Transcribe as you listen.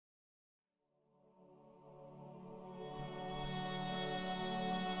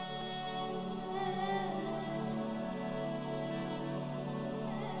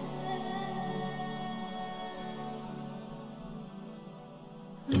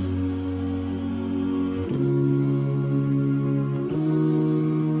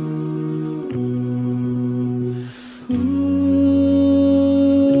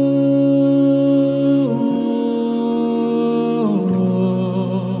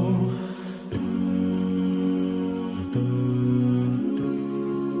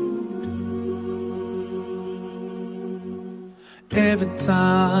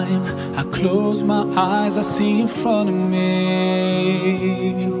time I close my eyes, I see in front of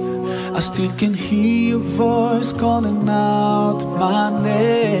me. I still can hear your voice calling out my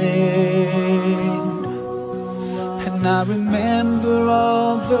name. And I remember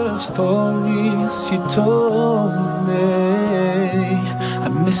all the stories you told me. I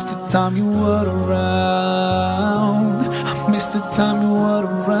miss the time you were around. I miss the time you were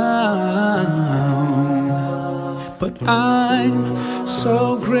around. But I'm so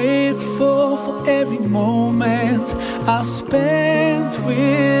grateful for every moment I spent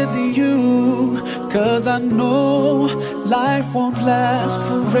with you, 'cause I know life won't last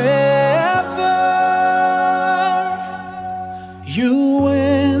forever. You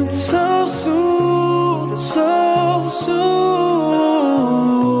went so soon, so soon.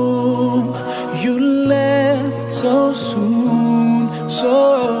 You left so soon, so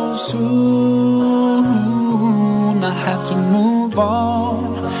soon. I have to move on,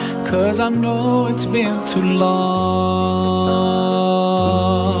 'cause I know it's been too long.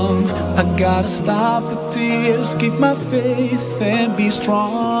 I gotta stop the tears, keep my faith and be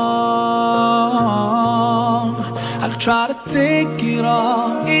strong. I'll try to take it all,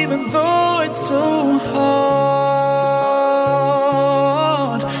 even though it's so hard.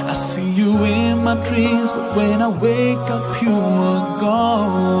 I see you in my dreams, but when I wake up you are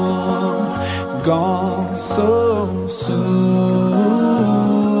gone. Gone so soon.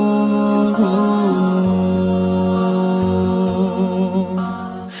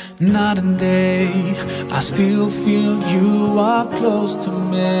 Night and day, I still feel you are close to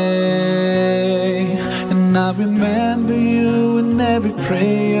me. And I remember you in every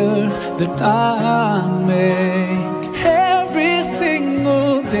prayer that I make. Every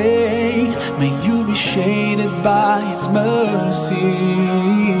single day, may you be shaded by His mercy.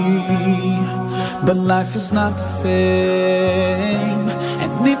 But life is not the same,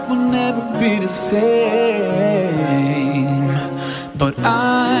 and it will never be the same. But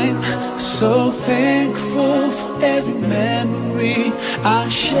I'm so thankful for every memory I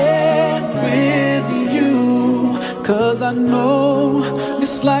shared with you, 'cause I know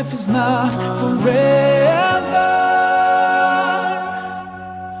this life is not forever.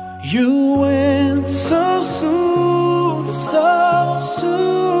 You went so soon, so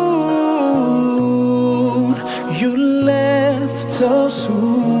soon. You left so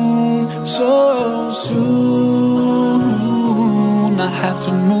soon, so soon. I have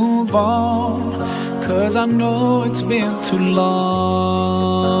to move on, 'cause I know it's been too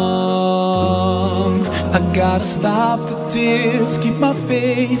long. I gotta stop the tears, keep my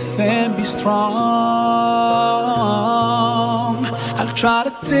faith and be strong. I'll try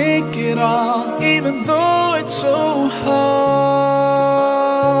to take it all, even though it's so hard.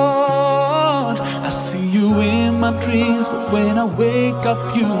 I see you in my dreams, but when I wake up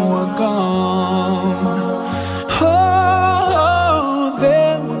you are gone.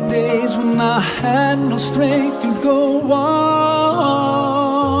 There were days when I had no strength to go on.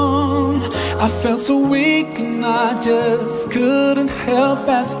 I felt so weak and I just couldn't help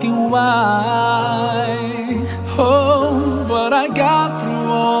asking why. Oh, but I got through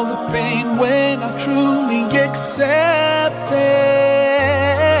all the pain when I truly accepted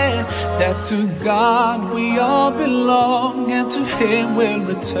that to God we all belong and to Him we'll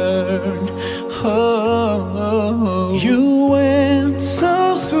return. Oh, you went so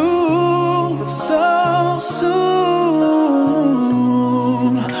soon, so soon.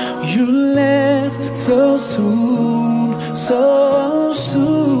 You left so soon, so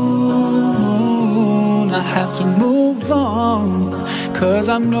soon. I have to move on, 'cause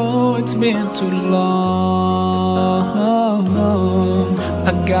I know it's been too long.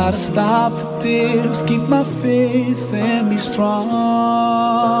 I gotta stop the tears, keep my faith and be strong.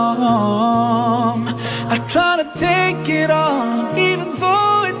 I try to take it on, even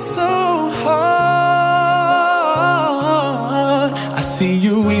though it's so hard. I see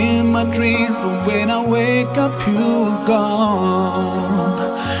you in my dreams, but when I wake up you are gone.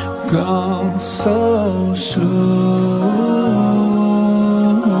 Gone so soon,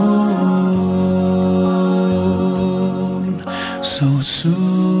 so soon.